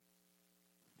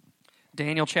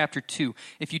Daniel chapter 2.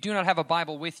 If you do not have a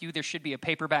Bible with you, there should be a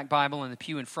paperback Bible in the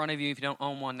pew in front of you. If you don't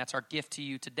own one, that's our gift to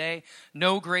you today.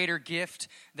 No greater gift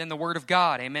than the Word of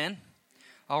God. Amen?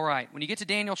 All right. When you get to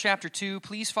Daniel chapter 2,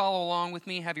 please follow along with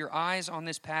me. Have your eyes on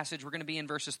this passage. We're going to be in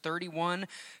verses 31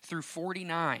 through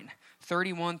 49.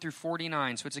 31 through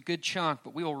 49. So it's a good chunk,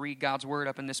 but we will read God's Word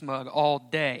up in this mug all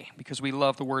day because we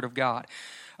love the Word of God.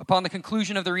 Upon the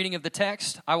conclusion of the reading of the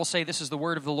text, I will say, "This is the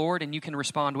Word of the Lord," and you can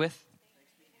respond with,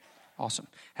 "Awesome."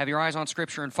 Have your eyes on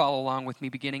Scripture and follow along with me,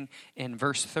 beginning in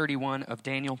verse 31 of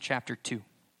Daniel chapter 2.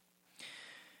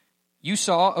 "You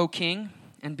saw, O king,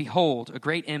 and behold, a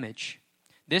great image.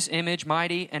 This image,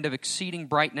 mighty and of exceeding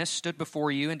brightness, stood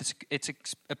before you, and its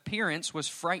appearance was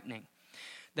frightening.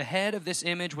 The head of this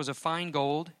image was of fine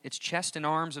gold, its chest and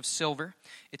arms of silver,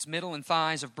 its middle and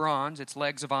thighs of bronze, its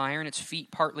legs of iron, its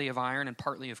feet partly of iron and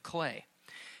partly of clay.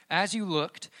 As you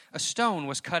looked, a stone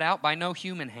was cut out by no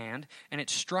human hand, and it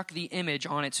struck the image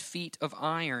on its feet of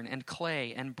iron and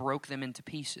clay and broke them into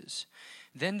pieces.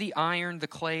 Then the iron, the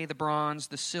clay, the bronze,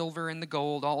 the silver, and the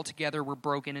gold all together were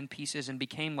broken in pieces and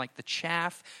became like the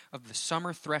chaff of the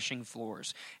summer threshing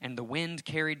floors, and the wind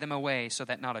carried them away so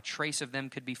that not a trace of them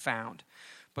could be found.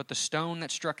 But the stone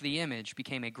that struck the image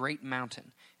became a great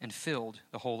mountain and filled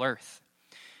the whole earth.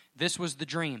 This was the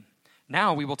dream.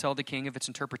 Now we will tell the king of its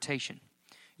interpretation.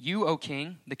 You, O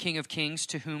king, the King of kings,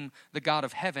 to whom the God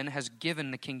of heaven has given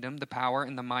the kingdom, the power,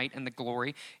 and the might, and the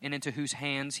glory, and into whose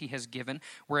hands he has given,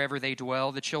 wherever they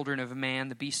dwell, the children of man,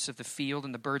 the beasts of the field,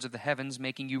 and the birds of the heavens,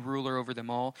 making you ruler over them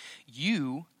all.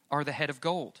 You are the head of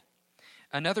gold.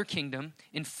 Another kingdom,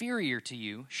 inferior to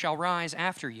you, shall rise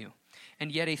after you,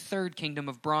 and yet a third kingdom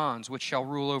of bronze, which shall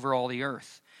rule over all the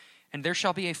earth. And there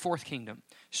shall be a fourth kingdom,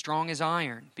 strong as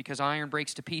iron, because iron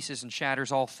breaks to pieces and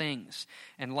shatters all things.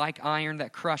 And like iron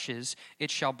that crushes, it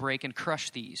shall break and crush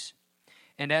these.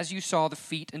 And as you saw the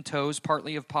feet and toes,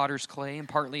 partly of potter's clay and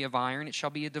partly of iron, it shall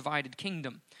be a divided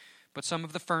kingdom. But some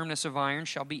of the firmness of iron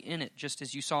shall be in it, just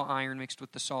as you saw iron mixed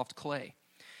with the soft clay.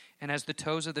 And as the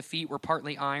toes of the feet were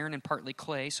partly iron and partly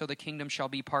clay, so the kingdom shall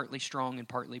be partly strong and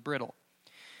partly brittle.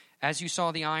 As you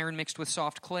saw the iron mixed with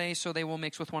soft clay, so they will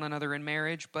mix with one another in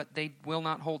marriage, but they will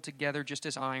not hold together, just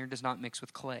as iron does not mix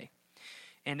with clay.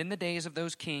 And in the days of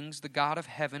those kings, the God of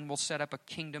heaven will set up a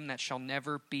kingdom that shall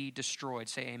never be destroyed."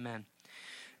 Say amen.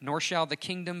 "Nor shall the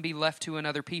kingdom be left to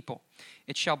another people.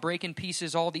 It shall break in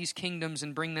pieces all these kingdoms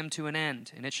and bring them to an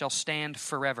end, and it shall stand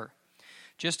forever.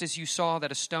 Just as you saw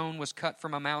that a stone was cut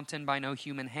from a mountain by no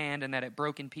human hand, and that it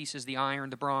broke in pieces the iron,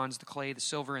 the bronze, the clay, the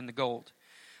silver, and the gold.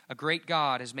 A great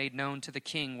God has made known to the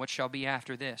king what shall be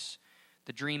after this.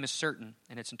 The dream is certain,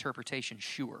 and its interpretation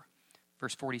sure."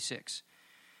 Verse 46.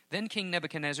 Then King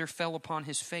Nebuchadnezzar fell upon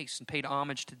his face and paid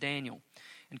homage to Daniel,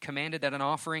 and commanded that an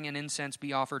offering and incense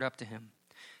be offered up to him.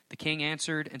 The king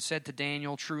answered and said to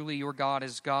Daniel, "Truly your God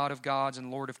is God of gods and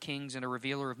Lord of kings and a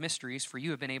revealer of mysteries, for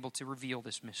you have been able to reveal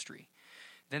this mystery."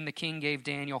 Then the king gave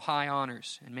Daniel high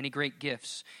honors and many great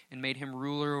gifts, and made him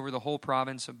ruler over the whole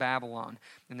province of Babylon,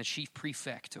 and the chief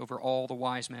prefect over all the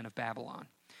wise men of Babylon.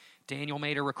 Daniel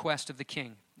made a request of the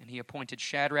king, and he appointed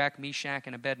Shadrach, Meshach,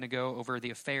 and Abednego over the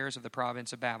affairs of the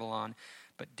province of Babylon,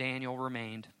 but Daniel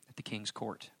remained at the king's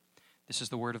court. This is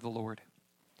the word of the Lord.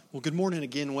 Well, good morning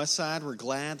again, Westside. We're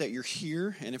glad that you're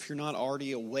here. And if you're not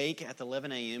already awake at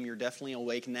 11 a.m., you're definitely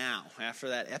awake now after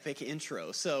that epic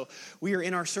intro. So we are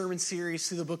in our sermon series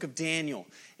through the book of Daniel.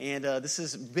 And this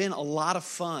has been a lot of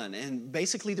fun. And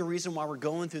basically the reason why we're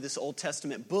going through this Old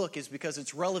Testament book is because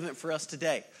it's relevant for us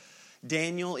today.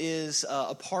 Daniel is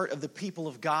a part of the people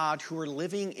of God who are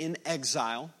living in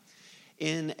exile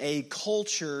in a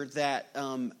culture that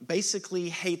basically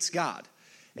hates God.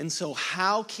 And so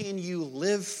how can you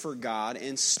live for God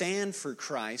and stand for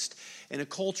Christ in a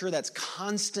culture that's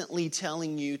constantly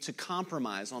telling you to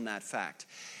compromise on that fact?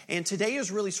 And today is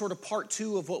really sort of part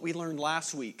 2 of what we learned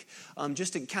last week.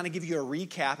 Just to kind of give you a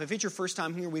recap, if it's your first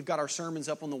time here, we've got our sermons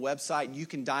up on the website. You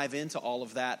can dive into all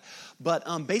of that. But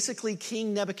basically,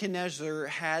 King Nebuchadnezzar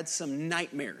had some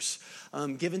nightmares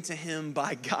given to him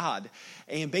by God.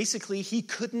 And basically, he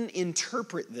couldn't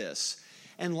interpret this.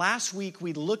 And last week,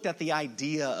 we looked at the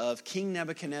idea of King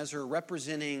Nebuchadnezzar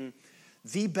representing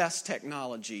the best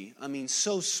technology. I mean,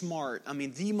 so smart. I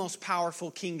mean, the most powerful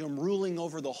kingdom ruling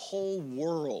over the whole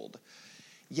world.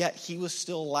 Yet he was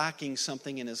still lacking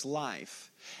something in his life.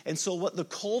 And so what the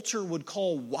culture would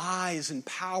call wise and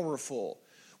powerful,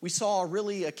 we saw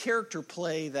really a character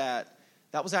play that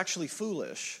was actually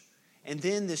foolish. And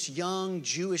then this young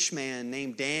Jewish man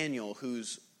named Daniel,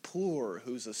 who's poor,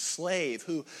 who's a slave,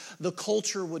 who the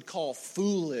culture would call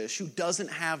foolish, who doesn't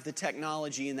have the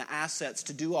technology and the assets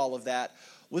to do all of that.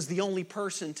 was the only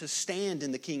person to stand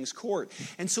in the king's court.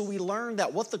 And so we learned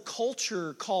that what the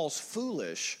culture calls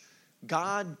foolish,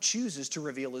 God chooses to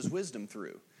reveal his wisdom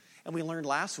through. And we learned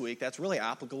last week that's really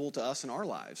applicable to us in our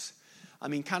lives. I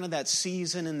mean, kind of that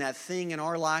season and that thing in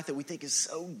our life that we think is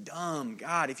so dumb.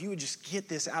 God, if you would just get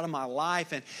this out of my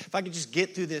life, and if I could just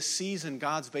get through this season,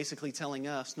 God's basically telling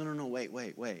us, no,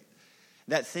 wait.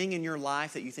 That thing in your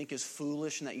life that you think is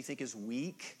foolish and that you think is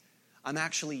weak, I'm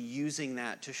actually using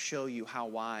that to show you how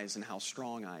wise and how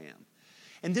strong I am.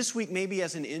 And this week, maybe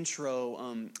as an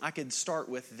intro, I could start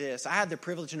with this. I had the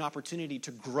privilege and opportunity to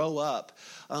grow up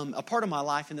a part of my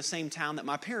life in the same town that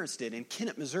my parents did, in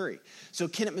Kennett, Missouri. So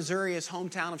Kennett, Missouri is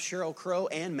hometown of Sheryl Crow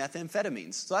and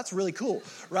methamphetamines. So that's really cool,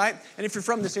 right? And if you're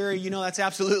from this area, you know that's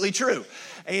absolutely true.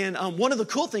 And one of the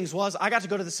cool things was I got to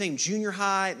go to the same junior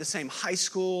high, the same high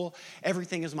school,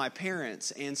 everything as my parents.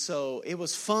 And so it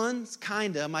was fun,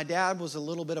 kind of. My dad was a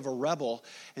little bit of a rebel.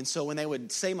 And so when they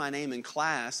would say my name in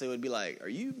class, they would be like,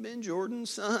 "Are you Ben Jordan's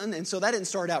son?" And so that didn't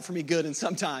start out for me good, and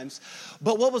sometimes.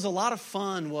 But what was a lot of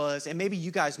fun was, and maybe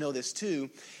you guys know this too,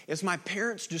 is my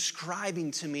parents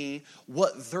describing to me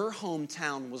what their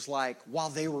hometown was like while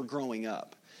they were growing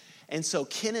up. And so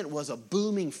Kennett was a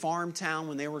booming farm town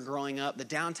when they were growing up. The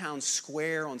downtown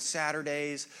square on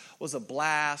Saturdays was a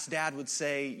blast. Dad would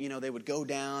say, they would go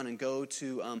down and go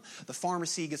to the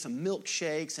pharmacy, get some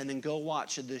milkshakes, and then go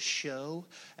watch the show,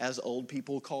 as old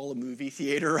people call a movie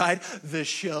theater, right? The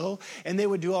show. And they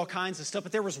would do all kinds of stuff.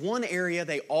 But there was one area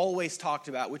they always talked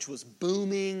about, which was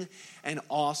booming and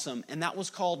awesome, and that was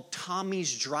called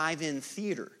Tommy's Drive-In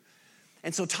Theater.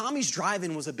 And so Tommy's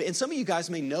Drive-In was and some of you guys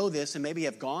may know this and maybe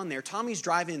have gone there. Tommy's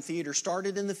Drive-In Theater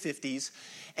started in the 50s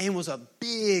and was a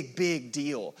big, big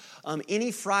deal.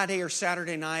 Any Friday or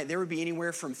Saturday night, there would be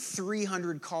anywhere from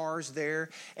 300 cars there.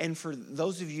 And for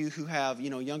those of you who have,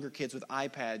 younger kids with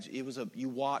iPads, it was you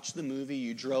watched the movie,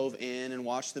 you drove in and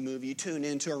watched the movie, you tuned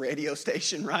into a radio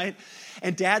station, right?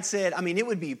 And Dad said, it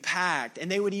would be packed. And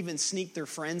they would even sneak their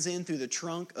friends in through the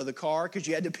trunk of the car because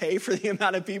you had to pay for the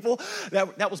amount of people.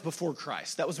 That was before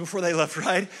Christ. That was before they left,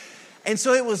 right? And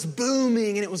so it was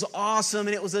booming and it was awesome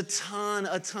and it was a ton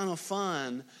of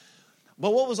fun.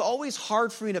 But what was always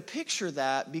hard for me to picture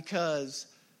that, because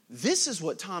this is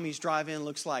what Tommy's Drive-In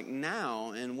looks like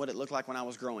now and what it looked like when I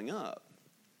was growing up.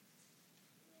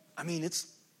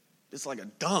 It's like a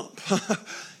dump.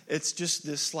 It's just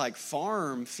this like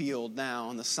farm field now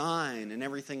on the sign and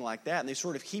everything like that. And they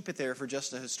sort of keep it there for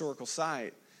just a historical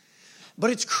site. But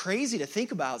it's crazy to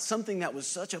think about something that was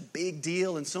such a big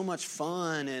deal and so much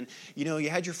fun, and you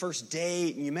had your first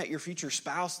date and you met your future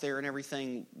spouse there and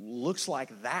everything looks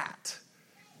like that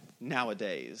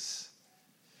nowadays.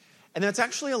 And that's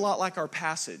actually a lot like our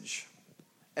passage.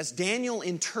 As Daniel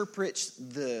interprets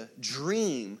the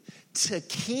dream to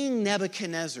King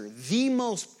Nebuchadnezzar, the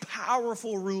most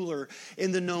powerful ruler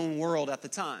in the known world at the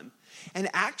time. And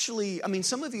actually,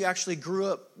 some of you actually grew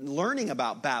up learning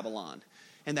about Babylon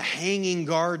and the hanging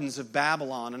gardens of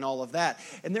Babylon and all of that.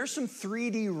 And there's some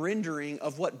 3D rendering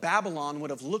of what Babylon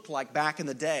would have looked like back in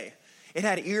the day. It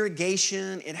had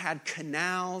irrigation, it had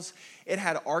canals, it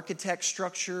had architect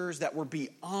structures that were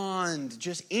beyond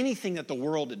just anything that the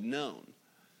world had known.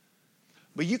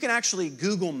 But you can actually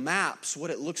Google Maps what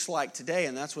it looks like today,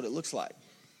 and that's what it looks like.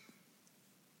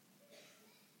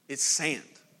 It's sand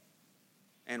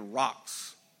and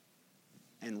rocks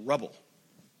and rubble.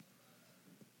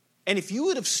 And if you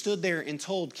would have stood there and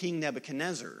told King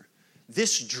Nebuchadnezzar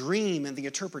this dream and the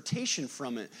interpretation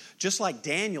from it, just like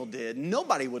Daniel did,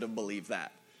 nobody would have believed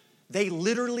that. They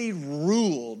literally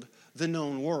ruled the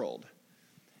known world.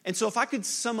 And so if I could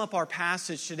sum up our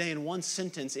passage today in one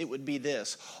sentence, it would be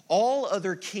this: all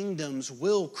other kingdoms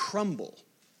will crumble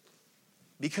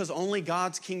because only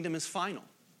God's kingdom is final.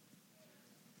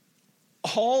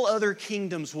 All other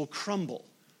kingdoms will crumble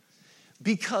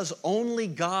because only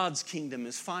God's kingdom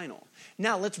is final.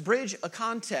 Now, let's bridge a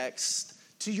context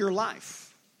to your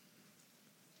life.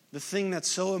 The thing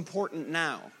that's so important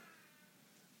now: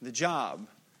 the job,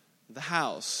 the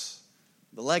house,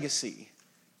 the legacy,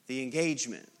 the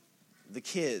engagement, the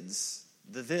kids,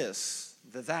 the this,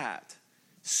 the that.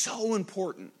 So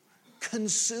important.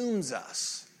 Consumes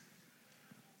us.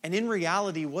 And in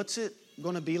reality, what's it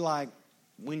going to be like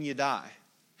when you die?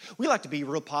 We like to be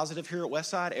real positive here at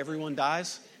Westside. Everyone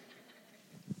dies.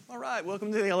 All right,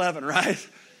 welcome to the 11, right?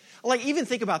 Like, even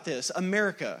think about this.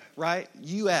 America, right?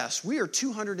 U.S., we are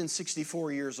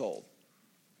 264 years old.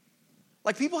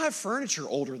 Like, people have furniture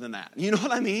older than that. You know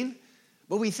what I mean?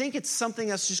 But we think it's something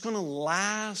that's just going to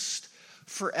last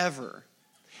forever.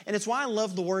 And it's why I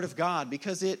love the Word of God,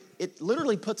 because it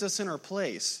literally puts us in our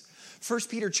place. 1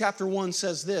 Peter chapter 1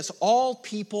 says this, all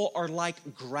people are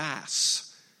like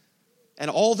grass, and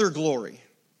all their glory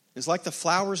is like the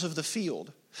flowers of the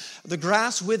field. The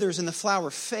grass withers and the flower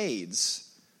fades,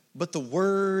 but the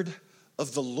word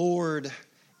of the Lord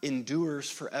endures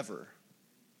forever.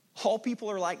 All people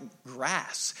are like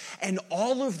grass, and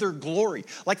all of their glory.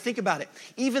 Like, think about it.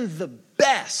 Even the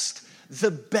best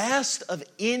of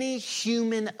any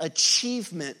human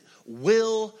achievement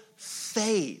will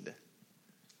fade.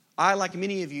 I, like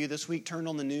many of you, this week turned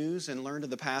on the news and learned of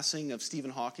the passing of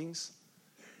Stephen Hawking.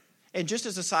 And just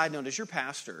as a side note, as your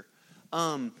pastor,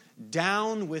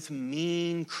 down with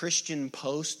mean Christian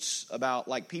posts about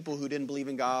like people who didn't believe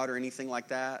in God or anything like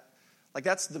that. Like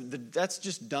that's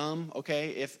just dumb,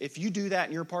 okay? If you do that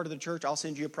and you're a part of the church, I'll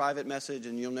send you a private message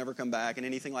and you'll never come back and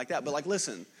anything like that. But like,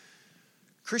 listen,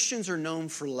 Christians are known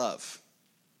for love,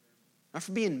 not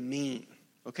for being mean,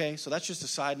 okay? So that's just a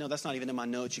side note. That's not even in my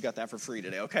notes. You got that for free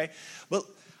today, okay? But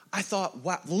I thought,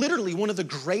 wow, literally one of the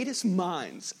greatest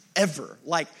minds ever.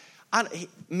 Like,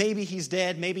 maybe he's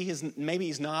dead, maybe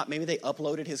he's not, maybe they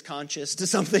uploaded his conscience to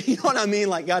something, you know what I mean?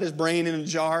 Like got his brain in a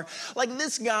jar. Like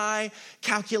this guy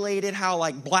calculated how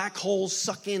like black holes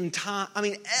suck in time. I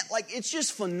mean, like it's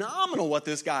just phenomenal what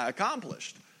this guy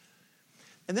accomplished.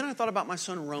 And then I thought about my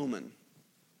son Roman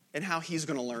and how he's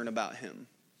going to learn about him.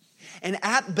 And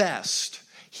at best,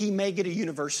 he may get a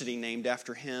university named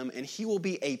after him and he will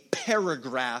be a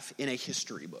paragraph in a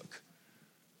history book.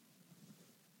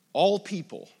 All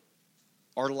people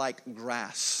are like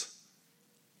grass,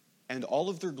 and all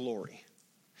of their glory.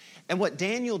 And what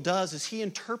Daniel does is he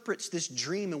interprets this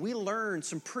dream, and we learn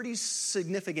some pretty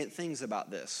significant things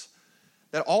about this.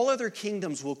 That all other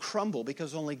kingdoms will crumble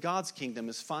because only God's kingdom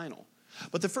is final.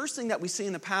 But the first thing that we see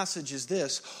in the passage is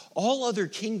this: all other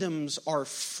kingdoms are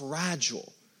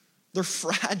fragile. They're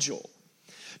fragile.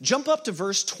 Jump up to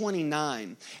verse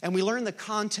 29, and we learn the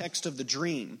context of the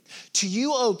dream. To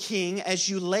you, O king, as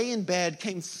you lay in bed,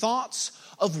 came thoughts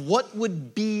of what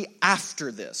would be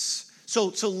after this.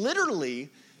 So literally,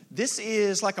 this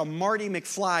is like a Marty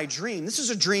McFly dream. This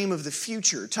is a dream of the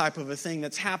future type of a thing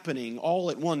that's happening all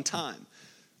at one time.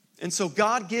 And so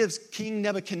God gives King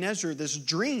Nebuchadnezzar this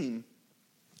dream,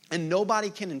 and nobody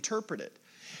can interpret it.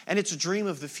 And it's a dream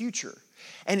of the future.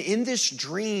 And in this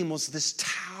dream was this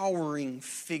towering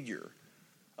figure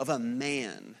of a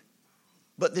man.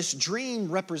 But this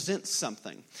dream represents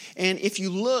something. And if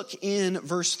you look in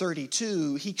verse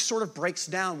 32, he sort of breaks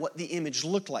down what the image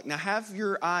looked like. Now have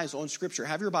your eyes on Scripture.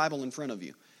 Have your Bible in front of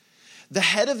you. The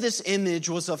head of this image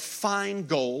was of fine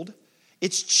gold.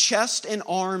 Its chest and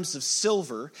arms of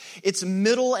silver, its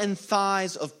middle and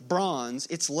thighs of bronze,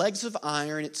 its legs of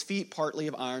iron, its feet partly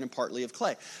of iron and partly of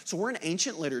clay. So we're in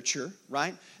ancient literature,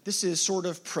 right? This is sort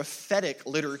of prophetic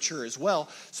literature as well.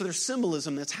 So there's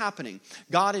symbolism that's happening.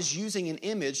 God is using an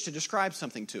image to describe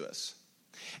something to us.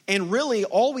 And really,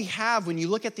 all we have when you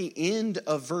look at the end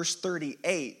of verse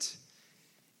 38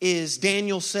 is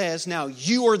Daniel says, now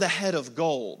you are the head of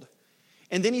gold.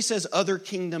 And then he says other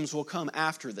kingdoms will come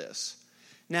after this.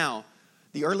 Now,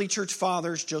 the early church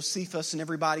fathers, Josephus and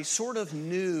everybody, sort of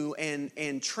knew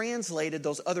and translated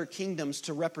those other kingdoms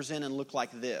to represent and look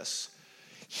like this.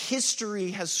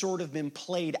 History has sort of been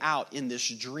played out in this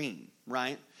dream,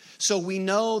 right? So we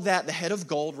know that the head of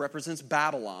gold represents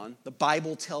Babylon. The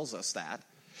Bible tells us that.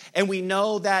 And we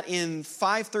know that in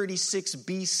 536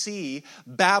 BC,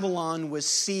 Babylon was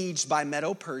sieged by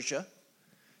Medo-Persia.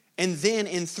 And then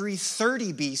in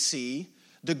 330 BC,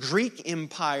 the Greek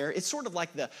Empire, it's sort of like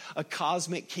a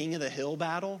cosmic king of the hill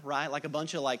battle, right? Like a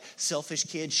bunch of like selfish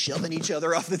kids shoving each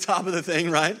other off the top of the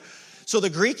thing, right? So the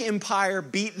Greek Empire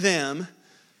beat them.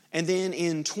 And then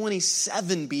in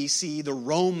 27 BC, the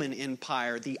Roman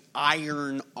Empire, the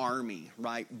Iron Army,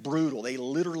 right? Brutal. They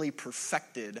literally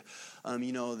perfected,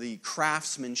 the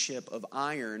craftsmanship of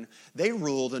iron. They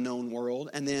ruled a known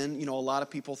world. And then, a lot of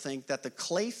people think that the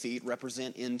clay feet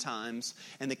represent end times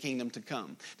and the kingdom to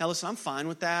come. Now, listen, I'm fine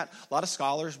with that. A lot of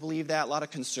scholars believe that, a lot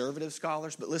of conservative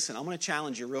scholars. But listen, I'm going to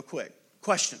challenge you real quick.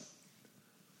 Question.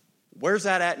 Where's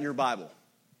that at in your Bible?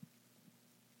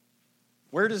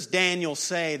 Where does Daniel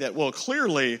say that, well,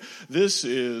 clearly this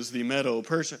is the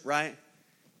Medo-Persia, right?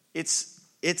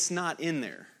 It's not in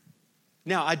there.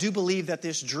 Now, I do believe that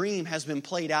this dream has been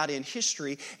played out in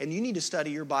history, and you need to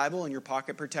study your Bible and your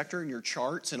pocket protector and your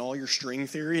charts and all your string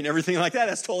theory and everything like that.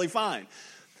 That's totally fine.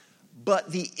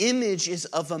 But the image is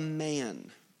of a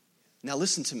man. Now,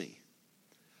 listen to me.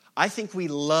 I think we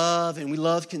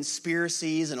love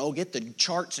conspiracies and get the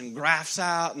charts and graphs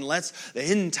out and the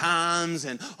end times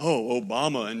and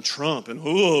Obama and Trump and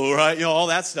right, all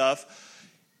that stuff.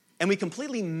 And we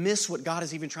completely miss what God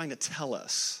is even trying to tell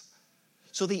us.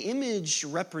 So the image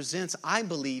represents, I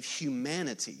believe,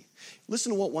 humanity.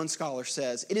 Listen to what one scholar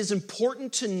says. It is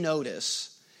important to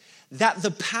notice that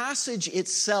the passage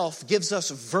itself gives us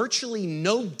virtually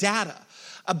no data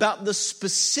about the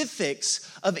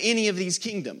specifics of any of these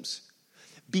kingdoms,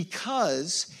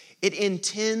 because it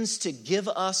intends to give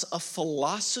us a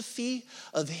philosophy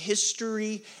of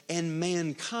history and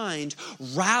mankind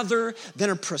rather than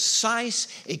a precise,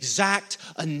 exact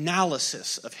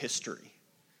analysis of history.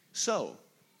 So,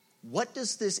 what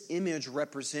does this image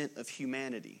represent of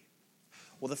humanity?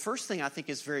 Well, the first thing I think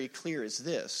is very clear is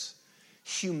this.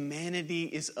 Humanity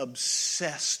is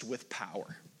obsessed with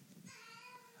power.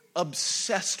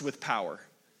 Obsessed with power.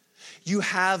 You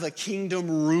have a kingdom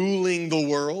ruling the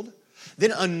world.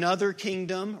 Then another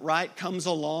kingdom, right, comes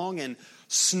along and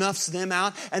snuffs them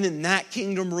out. And then that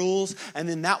kingdom rules. And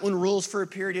then that one rules for a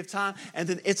period of time. And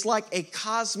then it's like a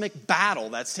cosmic battle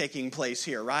that's taking place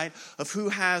here, right? Of who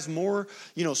has more,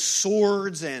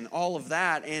 swords and all of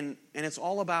that. And it's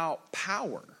all about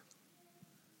power.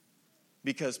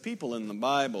 Because people in the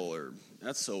Bible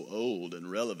that's so old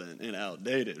and relevant and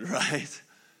outdated, right?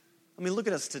 I mean, look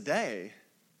at us today.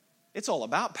 It's all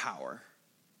about power.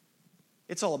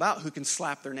 It's all about who can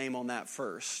slap their name on that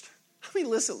first. I mean,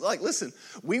 listen,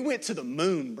 we went to the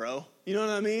moon, bro. You know what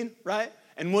I mean, right?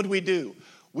 And what did we do?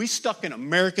 We stuck an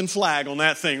American flag on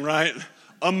that thing, right?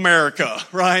 America,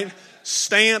 right?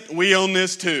 Stamped, we own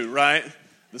this too, right?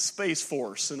 The Space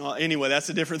Force and all. Anyway, that's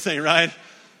a different thing, right?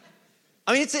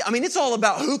 It's all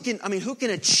about who can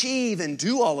achieve and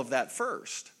do all of that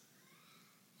first.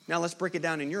 Now let's break it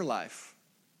down in your life.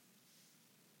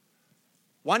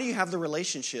 Why do you have the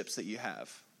relationships that you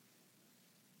have?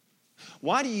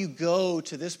 Why do you go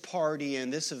to this party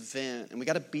and this event and we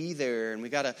got to be there and we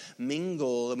got to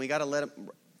mingle and we got to let them,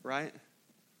 right?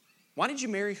 Why did you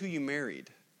marry who you married?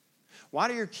 Why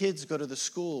do your kids go to the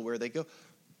school where they go?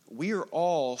 We are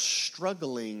all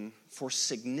struggling for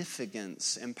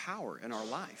significance and power in our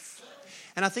life.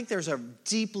 And I think there's a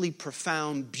deeply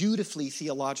profound, beautifully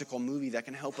theological movie that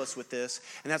can help us with this,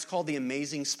 and that's called The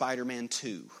Amazing Spider-Man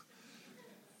 2.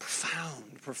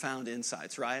 Profound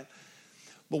insights, right?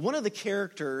 But one of the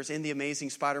characters in The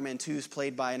Amazing Spider-Man 2 is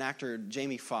played by an actor,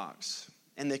 Jamie Foxx.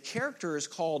 And the character is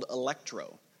called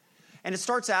Electro. And it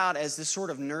starts out as this sort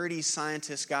of nerdy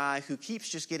scientist guy who keeps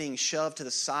just getting shoved to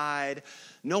the side.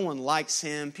 No one likes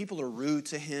him. People are rude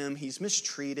to him. He's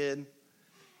mistreated.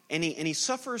 And he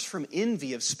suffers from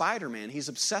envy of Spider-Man. He's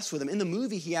obsessed with him. In the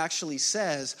movie, he actually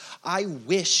says, I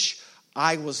wish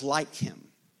I was like him.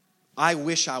 I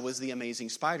wish I was the Amazing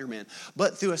Spider-Man.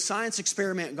 But through a science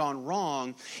experiment gone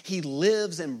wrong, he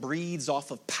lives and breathes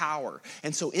off of power.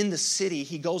 And so in the city,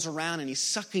 he goes around and he's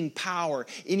sucking power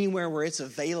anywhere where it's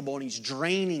available, and he's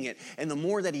draining it. And the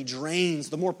more that he drains,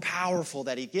 the more powerful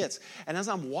that he gets. And as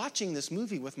I'm watching this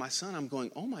movie with my son, I'm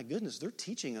going, oh my goodness, they're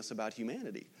teaching us about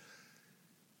humanity.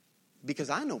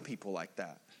 Because I know people like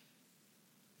that,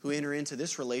 who enter into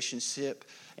this relationship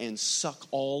and suck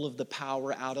all of the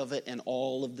power out of it and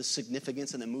all of the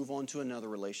significance and then move on to another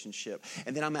relationship.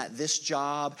 And then I'm at this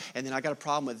job, and then I got a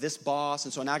problem with this boss,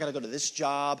 and so now I got to go to this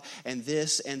job and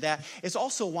this and that. It's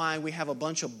also why we have a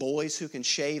bunch of boys who can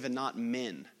shave and not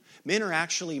men. Men are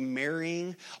actually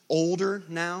marrying older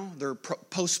now. They're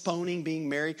postponing being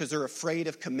married because they're afraid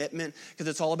of commitment, because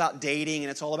it's all about dating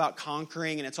and it's all about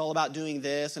conquering and it's all about doing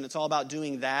this and it's all about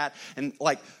doing that. And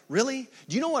really?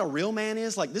 Do you know what a real man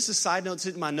is? This is side notes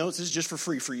in my notes. This is just for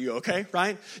free for you, okay?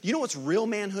 Right? You know what's real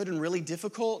manhood and really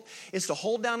difficult? It's to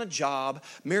hold down a job,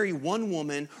 marry one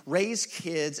woman, raise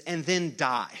kids, and then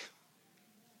die.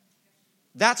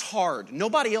 That's hard.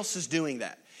 Nobody else is doing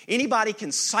that. Anybody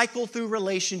can cycle through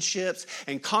relationships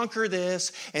and conquer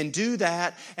this and do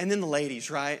that. And then the ladies,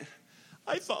 right?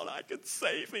 I thought I could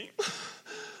save him,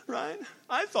 right?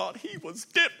 I thought he was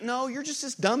No, you're just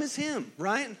as dumb as him,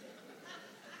 right?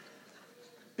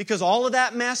 Because all of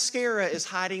that mascara is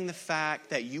hiding the fact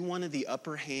that you wanted the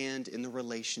upper hand in the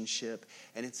relationship,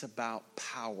 and it's about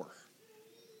power.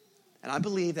 And I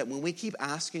believe that when we keep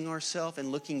asking ourselves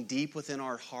and looking deep within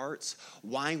our hearts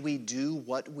why we do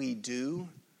what we do,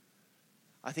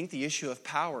 I think the issue of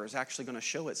power is actually going to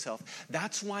show itself.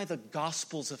 That's why the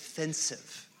gospel's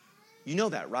offensive. You know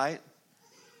that, right?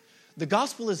 The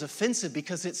gospel is offensive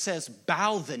because it says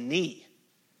bow the knee.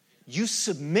 You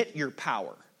submit your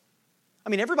power.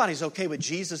 Everybody's okay with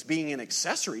Jesus being an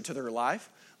accessory to their life.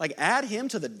 Add him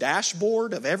to the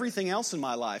dashboard of everything else in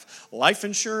my life. Life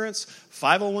insurance,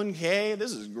 501k,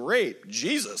 this is great.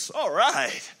 Jesus, all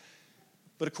right.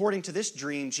 But according to this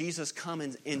dream, Jesus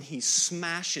comes and he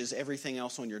smashes everything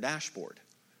else on your dashboard.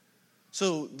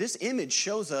 So this image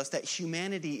shows us that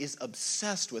humanity is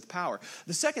obsessed with power.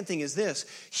 The second thing is this: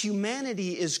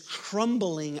 humanity is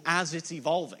crumbling as it's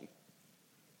evolving.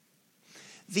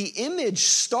 The image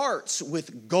starts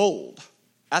with gold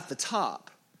at the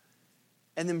top,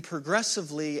 and then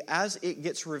progressively, as it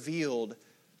gets revealed,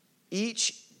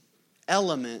 each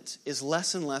element is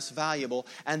less and less valuable,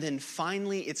 and then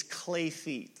finally it's clay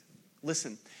feet.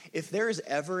 Listen, if there is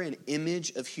ever an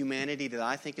image of humanity that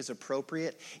I think is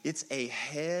appropriate, it's a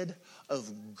head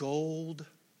of gold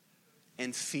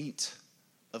and feet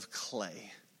of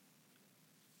clay.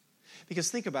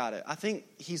 Because think about it. I think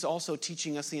he's also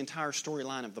teaching us the entire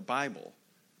storyline of the Bible.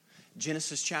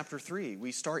 Genesis chapter 3,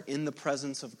 we start in the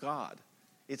presence of God.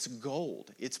 It's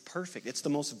gold. It's perfect. It's the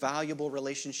most valuable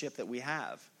relationship that we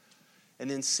have. And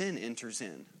then sin enters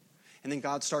in. And then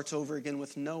God starts over again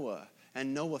with Noah.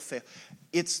 And Noah failed.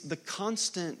 It's the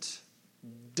constant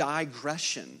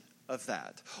digression of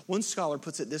that. One scholar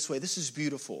puts it this way. This is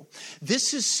beautiful.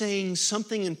 This is saying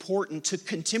something important to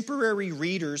contemporary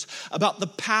readers about the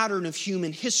pattern of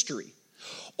human history.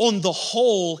 On the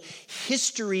whole,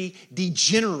 history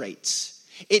degenerates.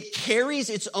 It carries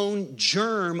its own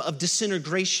germ of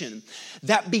disintegration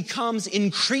that becomes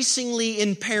increasingly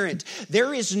apparent.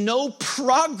 There is no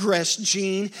progress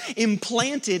gene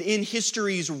implanted in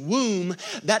history's womb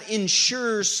that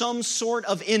ensures some sort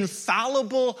of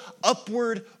infallible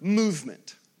upward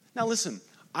movement. Now listen,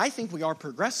 I think we are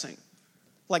progressing.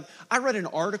 Like, I read an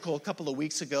article a couple of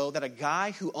weeks ago that a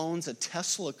guy who owns a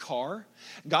Tesla car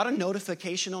got a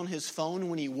notification on his phone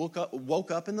when he woke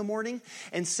up in the morning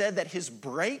and said that his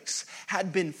brakes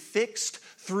had been fixed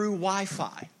through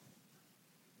Wi-Fi.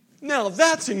 Now,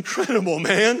 that's incredible,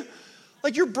 man.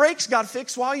 Like, your brakes got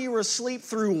fixed while you were asleep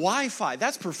through Wi-Fi.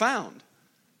 That's profound.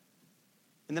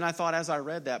 And then I thought as I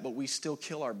read that, but we still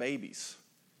kill our babies.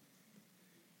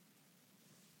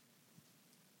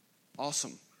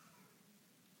 Awesome.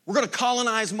 We're going to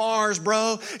colonize Mars,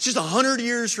 bro. It's just 100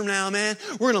 years from now, man.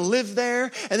 We're going to live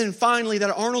there. And then finally, that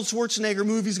Arnold Schwarzenegger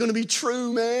movie is going to be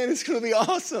true, man. It's going to be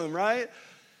awesome, right?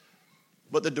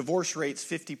 But the divorce rate's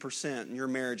 50% and your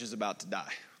marriage is about to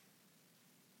die.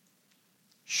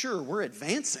 Sure, we're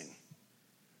advancing.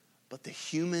 But the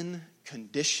human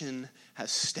condition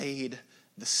has stayed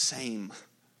the same.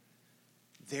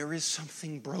 There is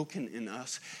something broken in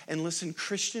us. And listen,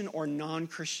 Christian or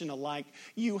non-Christian alike,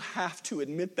 you have to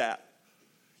admit that.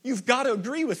 You've got to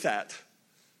agree with that.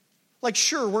 Like,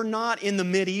 sure, we're not in the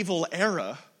medieval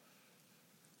era,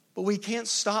 but we can't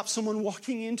stop someone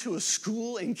walking into a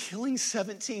school and killing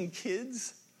 17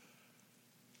 kids.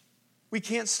 We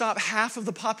can't stop half of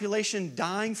the population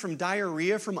dying from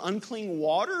diarrhea from unclean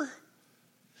water.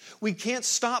 We can't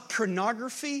stop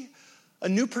pornography. A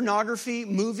new pornography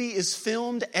movie is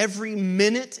filmed every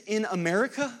minute in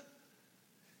America.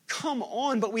 Come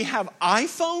on, but we have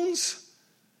iPhones?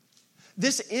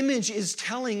 This image is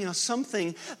telling us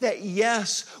something that,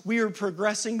 yes, we are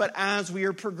progressing, but as we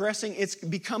are progressing, it's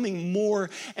becoming more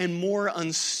and more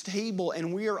unstable,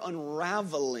 and we are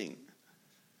unraveling.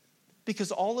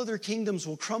 Because all other kingdoms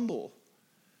will crumble,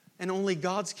 and only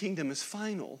God's kingdom is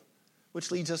final, which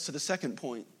leads us to the second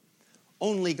point.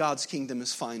 Only God's kingdom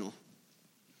is final.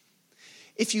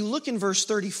 If you look in verse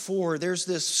 34, there's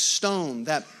this stone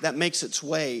that makes its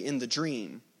way in the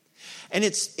dream. And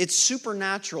it's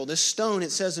supernatural. This stone,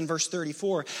 it says in verse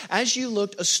 34, as you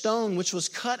looked, a stone which was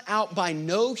cut out by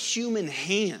no human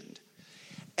hand,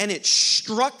 and it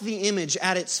struck the image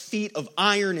at its feet of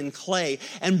iron and clay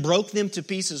and broke them to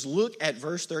pieces. Look at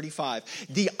verse 35.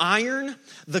 The iron,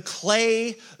 the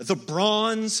clay, the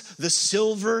bronze, the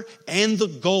silver, and the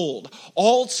gold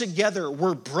all together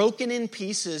were broken in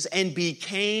pieces and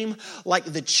became like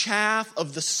the chaff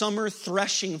of the summer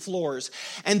threshing floors.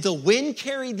 And the wind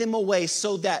carried them away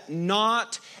so that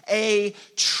not a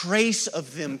trace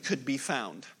of them could be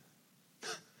found.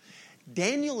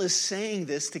 Daniel is saying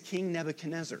this to King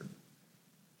Nebuchadnezzar.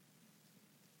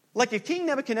 Like, if King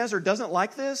Nebuchadnezzar doesn't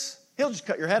like this, he'll just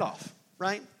cut your head off,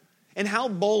 right? And how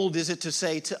bold is it to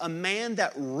say to a man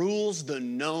that rules the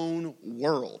known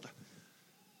world,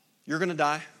 you're going to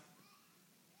die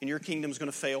and your kingdom's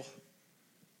going to fail.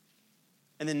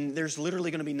 And then there's literally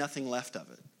going to be nothing left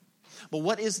of it. But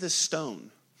what is this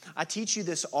stone? I teach you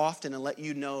this often and let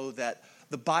you know that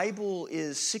the Bible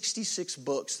is 66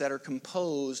 books that are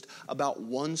composed about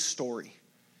one story.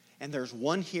 And there's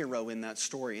one hero in that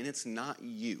story, and it's not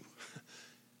you.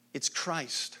 It's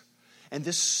Christ. And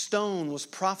this stone was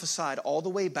prophesied all the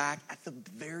way back at the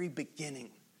very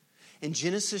beginning. In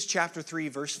Genesis chapter 3,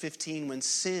 verse 15, when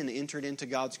sin entered into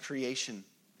God's creation.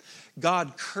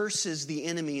 God curses the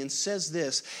enemy and says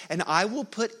this, and I will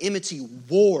put enmity,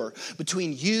 war,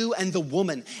 between you and the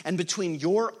woman, and between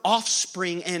your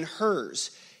offspring and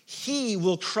hers. He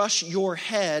will crush your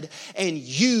head, and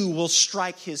you will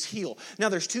strike his heel. Now,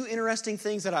 there's two interesting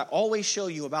things that I always show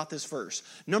you about this verse.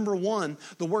 Number one,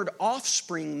 the word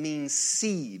offspring means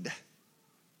seed.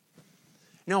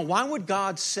 Now, why would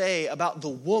God say about the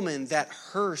woman that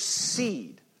her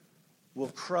seed will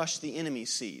crush the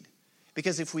enemy's seed?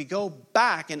 Because if we go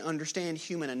back and understand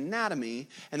human anatomy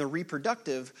and the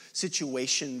reproductive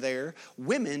situation there,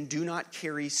 women do not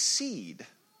carry seed,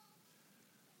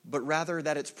 but rather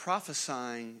that it's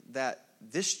prophesying that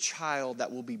this child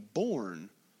that will be born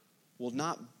will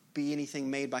not be anything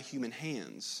made by human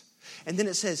hands. And then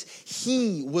it says,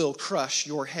 he will crush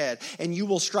your head and you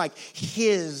will strike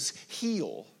his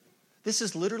heel. This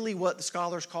is literally what the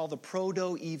scholars call the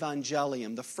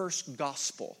proto-evangelium, the first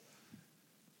gospel.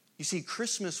 You see,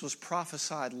 Christmas was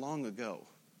prophesied long ago,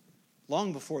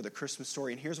 long before the Christmas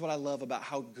story. And here's what I love about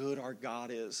how good our God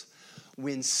is.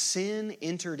 When sin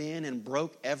entered in and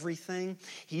broke everything,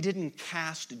 he didn't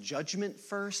cast judgment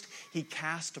first. He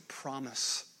cast a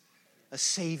promise, a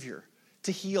Savior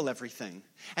to heal everything.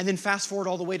 And then fast forward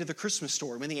all the way to the Christmas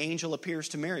story when the angel appears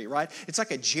to Mary, right? It's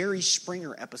like a Jerry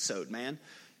Springer episode, man.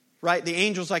 Right? The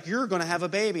angel's like, you're going to have a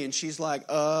baby. And she's like,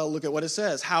 look at what it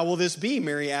says. How will this be?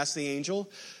 Mary asked the angel.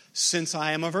 Since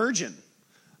I am a virgin.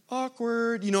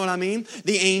 Awkward, you know what I mean?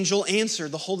 The angel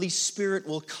answered, the Holy Spirit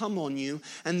will come on you,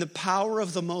 and the power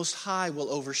of the Most High will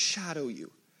overshadow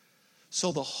you.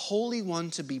 So the Holy One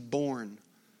to be born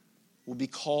will be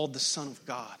called the Son of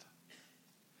God.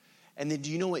 And then do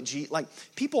you know what,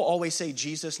 people always say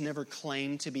Jesus never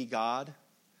claimed to be God.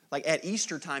 Like at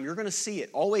Easter time, you're going to see it.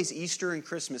 Always Easter and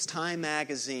Christmas, Time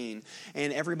magazine,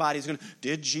 and everybody's going to,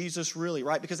 did Jesus really,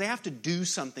 right? Because they have to do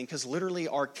something because literally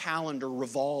our calendar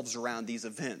revolves around these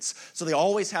events. So they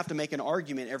always have to make an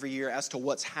argument every year as to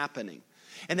what's happening.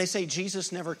 And they say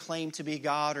Jesus never claimed to be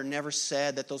God or never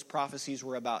said that those prophecies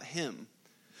were about him.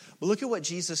 But look at what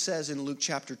Jesus says in Luke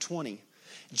chapter 20.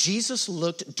 Jesus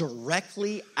looked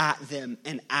directly at them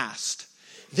and asked,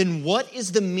 then what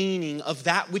is the meaning of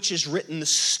that which is written? The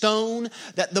stone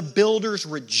that the builders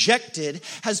rejected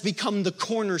has become the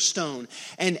cornerstone,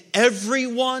 and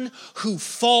everyone who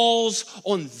falls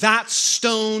on that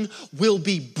stone will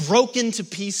be broken to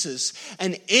pieces,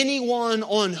 and anyone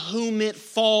on whom it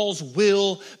falls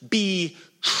will be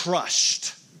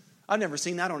crushed. I've never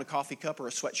seen that on a coffee cup or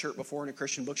a sweatshirt before in a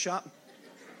Christian bookshop.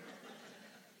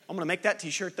 I'm going to make that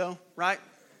t-shirt though, right?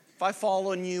 If I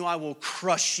fall on you, I will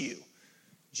crush you.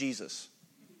 Jesus,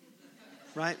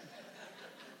 right?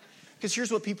 Because here's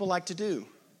what people like to do.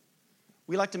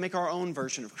 We like to make our own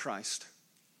version of Christ,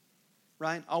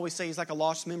 right? I always say he's like a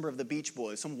lost member of the Beach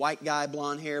Boys. Some white guy,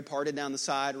 blonde hair, parted down the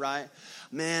side, right?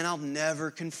 Man, I'll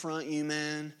never confront you,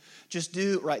 man. Just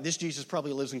do, right? This Jesus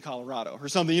probably lives in Colorado or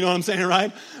something, you know what I'm saying,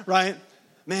 right? Right?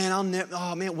 Man, I'll never,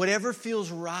 oh man, whatever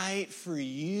feels right for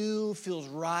you feels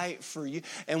right for you.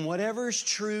 And whatever's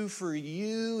true for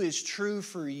you is true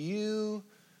for you.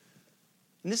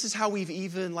 And this is how we've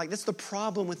even, that's the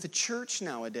problem with the church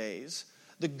nowadays.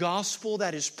 The gospel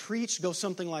that is preached goes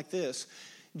something like this.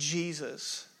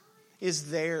 Jesus is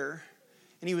there,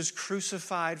 and he was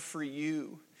crucified for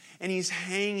you. And he's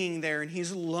hanging there, and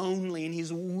he's lonely, and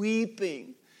he's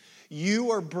weeping. You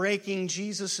are breaking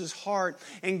Jesus' heart,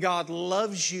 and God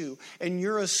loves you. And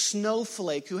you're a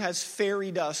snowflake who has fairy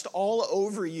dust all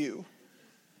over you.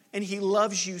 And he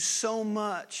loves you so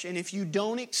much. And if you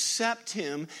don't accept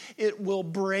him, it will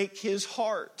break his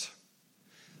heart.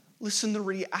 Listen, the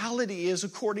reality is,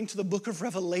 according to the book of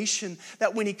Revelation,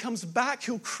 that when he comes back,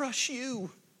 he'll crush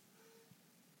you.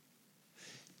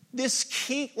 This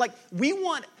king,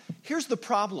 here's the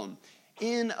problem.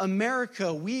 In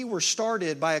America, we were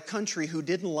started by a country who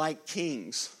didn't like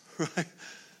kings, right?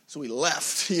 So we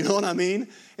left, you know what I mean?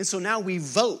 And so now we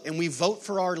vote, and we vote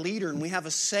for our leader, and we have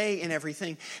a say in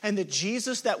everything. And the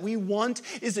Jesus that we want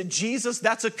is a Jesus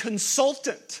that's a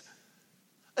consultant.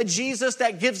 A Jesus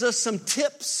that gives us some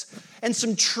tips and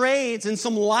some trades and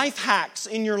some life hacks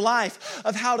in your life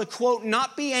of how to, quote,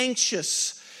 not be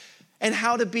anxious, and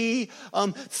how to be,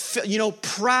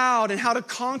 proud, and how to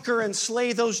conquer and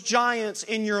slay those giants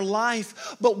in your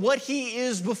life. But what he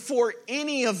is before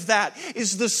any of that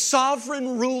is the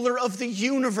sovereign ruler of the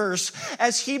universe.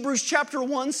 As Hebrews chapter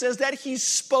 1 says, that he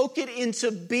spoke it into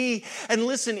being. And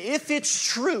listen, if it's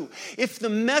true, if the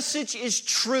message is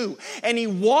true, and he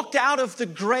walked out of the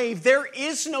grave, there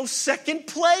is no second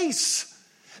place.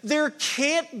 There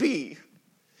can't be.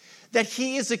 that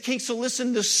he is a king. So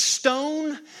listen, the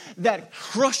stone that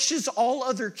crushes all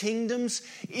other kingdoms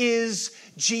is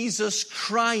Jesus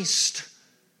Christ.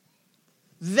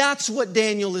 That's what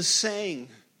Daniel is saying.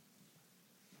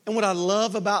 And what I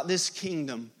love about this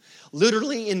kingdom,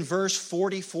 literally in verse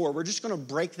 44, we're just going to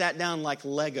break that down like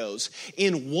Legos.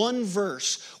 In one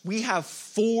verse, we have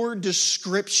 4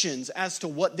 descriptions as to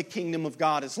what the kingdom of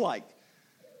God is like.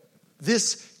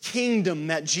 This kingdom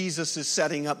that Jesus is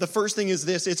setting up. The first thing is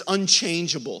this: it's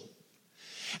unchangeable.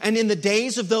 And in the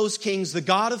days of those kings, the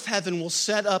God of heaven will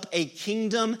set up a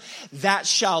kingdom that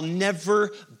shall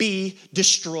never be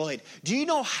destroyed. Do you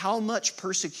know how much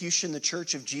persecution the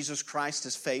Church of Jesus Christ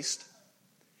has faced?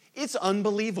 It's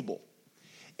unbelievable.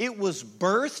 It was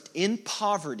birthed in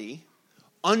poverty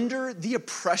under the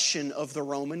oppression of the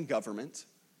Roman government.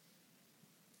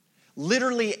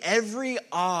 Literally every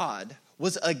odd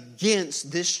was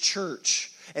against this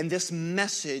church and this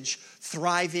message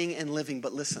thriving and living.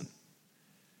 But listen,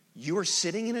 you are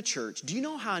sitting in a church. Do you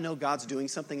know how I know God's doing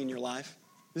something in your life?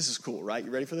 This is cool, right?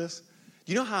 You ready for this?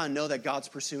 Do you know how I know that God's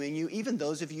pursuing you? Even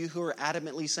those of you who are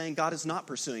adamantly saying, God is not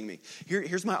pursuing me.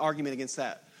 Here's my argument against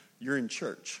that. You're in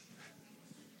church.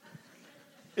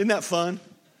 Isn't that fun?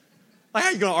 Like, how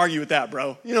are you going to argue with that,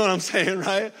 bro? You know what I'm saying,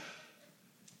 right?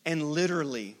 And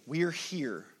literally, we are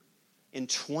here in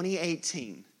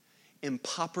 2018 in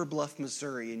Poplar Bluff,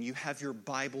 Missouri, and you have your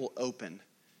Bible open,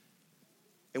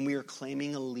 and we are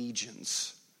claiming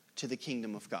allegiance to the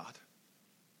kingdom of God.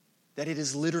 That it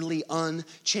is literally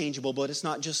unchangeable, but it's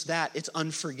not just that, it's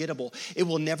unforgettable. It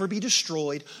will never be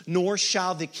destroyed, nor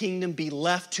shall the kingdom be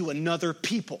left to another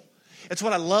people. It's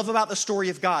what I love about the story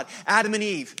of God. Adam and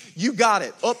Eve, you got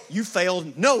it. Oh, you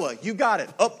failed. Noah, you got it.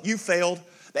 Oh, you failed.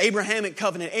 The Abrahamic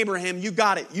covenant, Abraham, you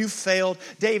got it, you failed.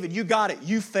 David, you got it,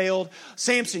 you failed.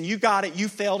 Samson, you got it, you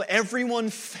failed. Everyone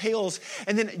fails.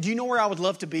 And then, do you know where I would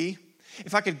love to be?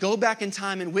 If I could go back in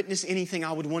time and witness anything,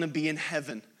 I would want to be in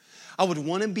heaven. I would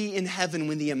want to be in heaven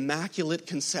when the Immaculate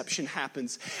Conception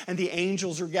happens and the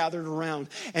angels are gathered around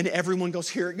and everyone goes,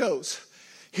 here it goes.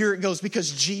 Here it goes,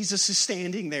 because Jesus is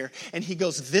standing there and he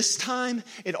goes, this time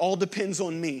it all depends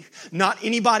on me, not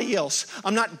anybody else.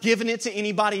 I'm not giving it to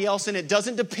anybody else and it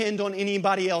doesn't depend on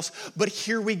anybody else, but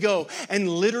here we go. And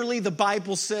literally the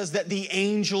Bible says that the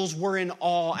angels were in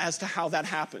awe as to how that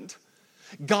happened.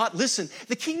 God, listen,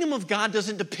 the kingdom of God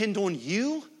doesn't depend on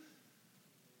you.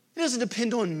 It doesn't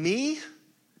depend on me.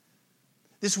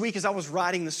 This week as I was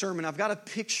writing the sermon, I've got a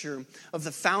picture of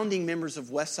the founding members of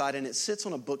Westside and it sits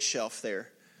on a bookshelf there,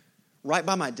 right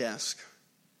by my desk.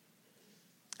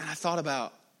 And I thought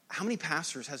about, how many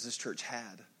pastors has this church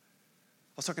had? I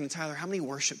was talking to Tyler, how many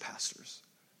worship pastors?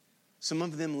 Some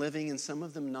of them living and some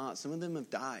of them not. Some of them have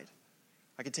died.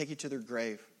 I could take you to their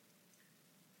grave.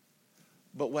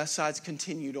 But Westside's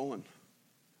continued on.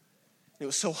 It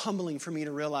was so humbling for me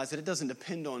to realize that it doesn't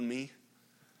depend on me.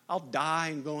 I'll die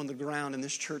and go on the ground and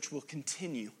this church will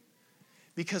continue.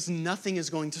 Because nothing is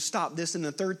going to stop this. And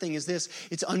the third thing is this: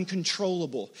 it's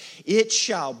uncontrollable. It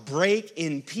shall break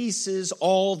in pieces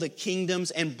all the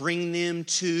kingdoms and bring them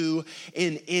to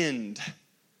an end.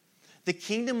 The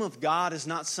kingdom of God is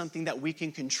not something that we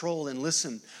can control. And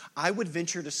listen, I would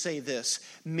venture to say this.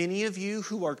 Many of you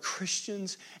who are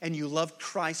Christians and you love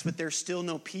Christ, but there's still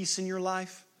no peace in your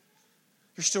life.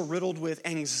 You're still riddled with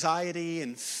anxiety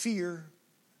and fear.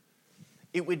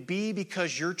 It would be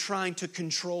because you're trying to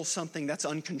control something that's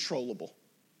uncontrollable.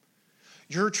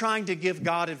 You're trying to give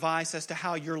God advice as to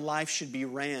how your life should be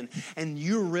ran. And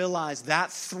you realize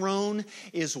that throne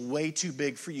is way too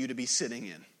big for you to be sitting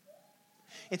in.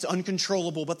 It's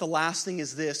uncontrollable, but the last thing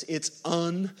is this: it's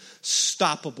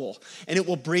unstoppable. And it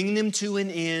will bring them to an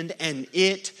end, and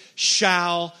it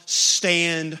shall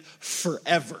stand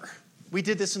forever. We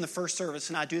did this in the first service,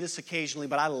 and I do this occasionally,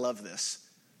 but I love this.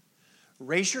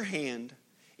 Raise your hand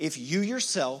if you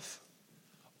yourself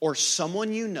or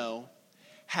someone you know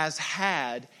has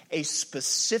had a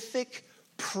specific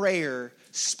prayer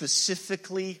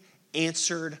specifically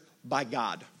answered by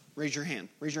God. Raise your hand.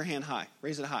 Raise your hand high.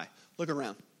 Raise it high. Look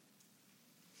around.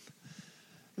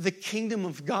 The kingdom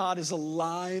of God is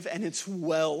alive and it's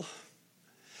well.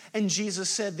 And Jesus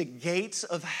said, the gates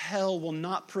of hell will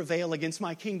not prevail against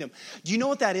my kingdom. Do you know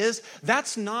what that is?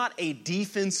 That's not a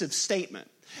defensive statement.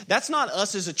 That's not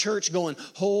us as a church going,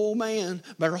 oh man,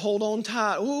 better hold on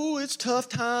tight. Ooh, it's tough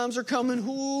times are coming.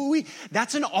 Ooh.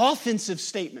 That's an offensive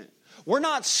statement. We're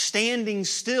not standing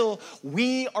still.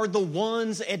 We are the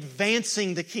ones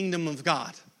advancing the kingdom of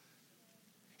God.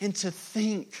 And to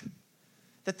think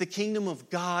that the kingdom of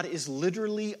God is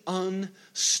literally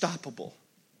unstoppable.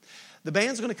 The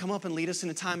band's going to come up and lead us in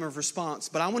a time of response,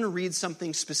 but I want to read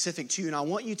something specific to you, and I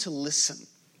want you to listen.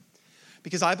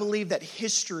 because I believe that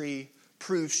history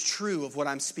proves true of what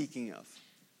I'm speaking of.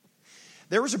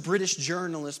 There was a British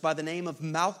journalist by the name of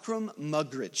Malcolm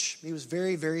Muggeridge. He was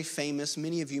very, very famous.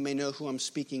 Many of you may know who I'm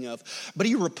speaking of. But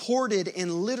he reported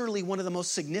in literally one of the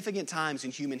most significant times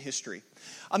in human history.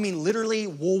 I mean, literally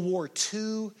World War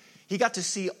II. He got to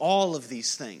see all of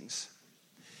these things.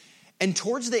 And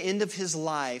towards the end of his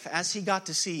life, as he got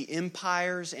to see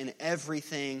empires and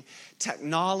everything,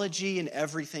 technology and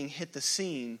everything hit the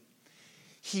scene,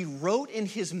 he wrote in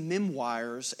his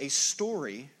memoirs a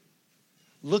story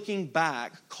looking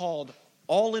back called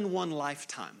All in One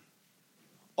Lifetime.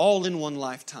 All in One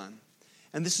Lifetime.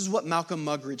 And this is what Malcolm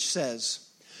Muggeridge says.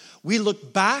 We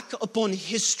look back upon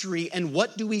history and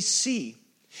what do we see?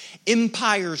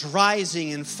 Empires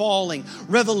rising and falling,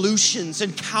 revolutions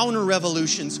and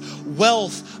counter-revolutions,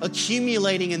 wealth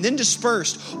accumulating and then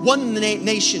dispersed, one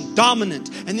nation dominant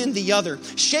and then the other.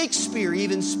 Shakespeare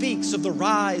even speaks of the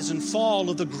rise and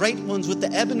fall of the great ones with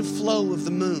the ebb and flow of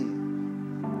the moon.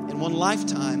 In one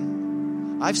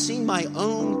lifetime, I've seen my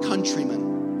own countrymen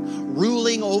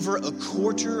ruling over a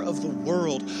quarter of the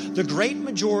world, the great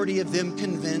majority of them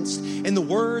convinced, in the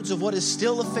words of what is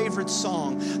still a favorite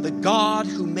song, the God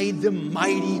who made them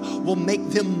mighty will make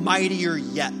them mightier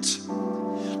yet.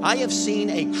 I have seen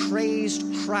a crazed,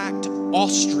 cracked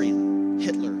Austrian,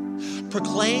 Hitler,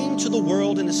 proclaim to the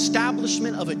world an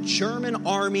establishment of a German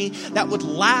army that would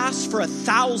last for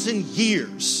 1,000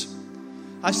 years.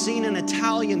 I've seen an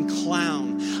Italian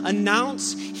clown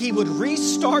announce he would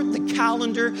restart the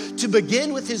calendar to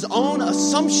begin with his own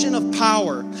assumption of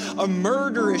power. A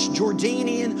murderous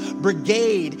Jordanian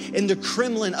brigade in the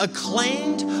Kremlin,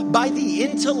 acclaimed by the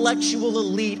intellectual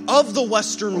elite of the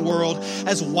Western world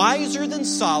as wiser than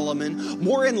Solomon,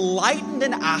 more enlightened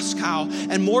than Askau,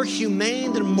 and more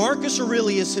humane than Marcus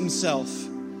Aurelius himself.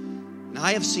 And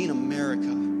I have seen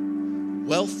America,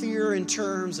 wealthier in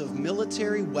terms of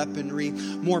military weaponry,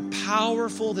 more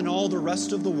powerful than all the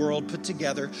rest of the world put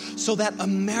together, so that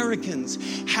Americans,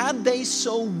 had they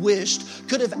so wished,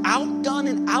 could have outdone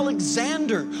an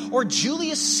Alexander or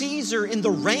Julius Caesar in the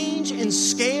range and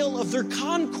scale of their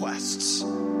conquests.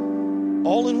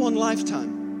 All in one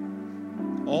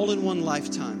lifetime. All in one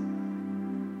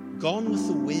lifetime. Gone with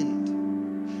the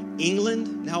wind.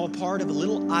 England, now a part of a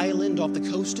little island off the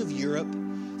coast of Europe,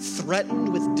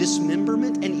 threatened with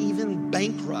dismemberment and even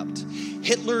bankrupt.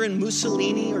 Hitler and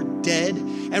Mussolini are dead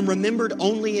and remembered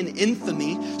only in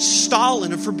infamy.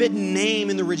 Stalin, a forbidden name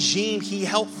in the regime he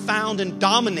helped found and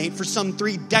dominate for some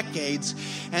 3 decades.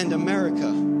 And America,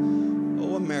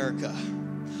 oh America,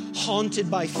 haunted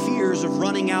by fears of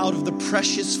running out of the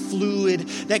precious fluid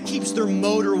that keeps their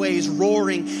motorways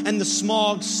roaring and the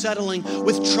smog settling,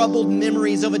 with troubled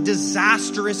memories of a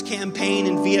disastrous campaign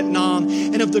in Vietnam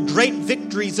and of the great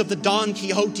victories of the Don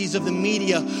Quixotes of the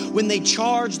media when they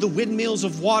charged the windmills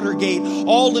of Watergate.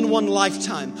 All in one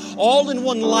lifetime. All in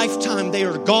one lifetime they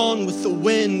are gone with the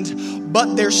wind,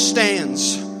 but there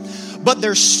stands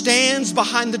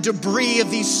behind the debris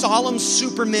of these solemn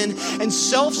supermen and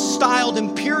self-styled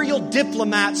imperial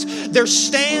diplomats, there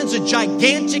stands a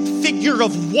gigantic figure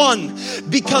of one,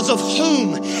 because of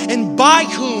whom and by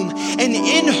whom and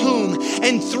in whom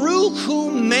and through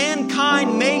whom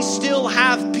mankind may still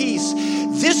have peace.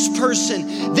 This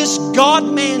person, this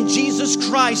God-man, Jesus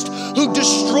Christ, who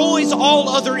destroys all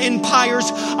other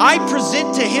empires, I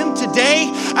present to him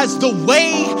today as the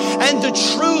way and the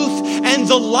truth and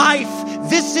the life.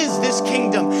 This is this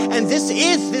kingdom and this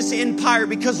is this empire,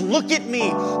 because look at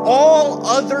me. All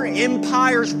other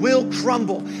empires will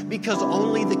crumble because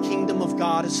only the kingdom of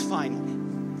God is final.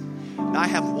 And I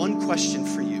have one question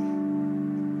for you.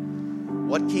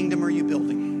 What kingdom are you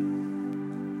building?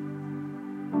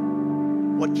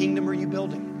 What kingdom are you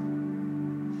building?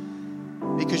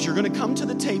 Because you're going to come to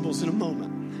the tables in a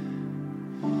moment.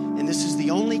 And this is the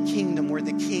only kingdom where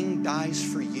the king dies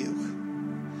for you.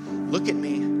 Look at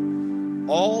me.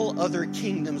 All other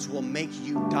kingdoms will make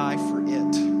you die for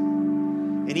it.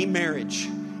 Any marriage,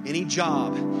 any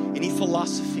job, any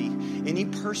philosophy, any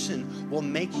person will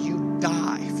make you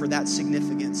die for that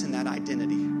significance and that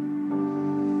identity.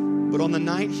 But on the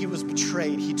night he was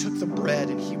betrayed, he took the bread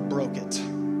and he broke it.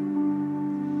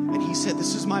 And he said,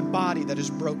 "This is my body that is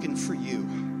broken for you."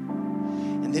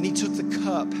 And then he took the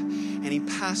cup and he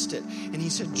passed it. And he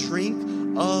said,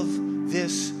 "Drink of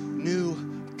this new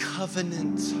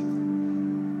covenant,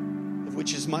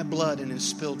 which is my blood and is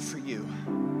spilled for you."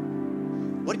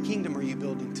 What kingdom are you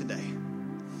building today?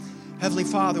 Heavenly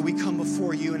Father, we come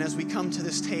before you, and as we come to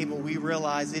this table, we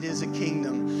realize it is a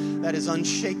kingdom that is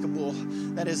unshakable,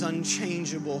 that is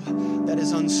unchangeable, that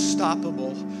is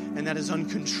unstoppable, and that is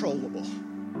uncontrollable.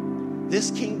 This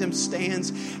kingdom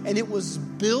stands, and it was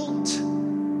built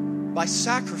by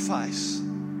sacrifice,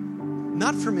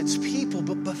 not from its people,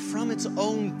 but from its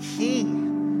own king.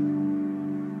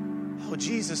 Oh,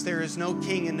 Jesus, there is no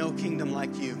king and no kingdom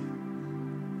like you.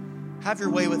 Have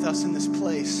your way with us in this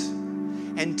place.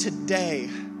 And today,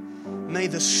 may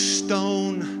the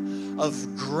stone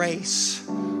of grace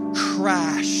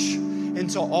crash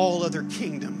into all other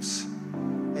kingdoms.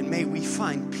 And may we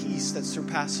find peace that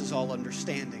surpasses all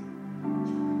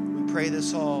understanding. We pray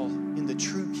this all in the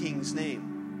true King's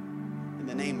name, in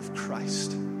the name of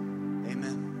Christ.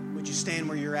 Amen. Would you stand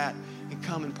where you're at and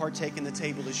come and partake in the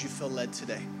table as you feel led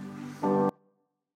today?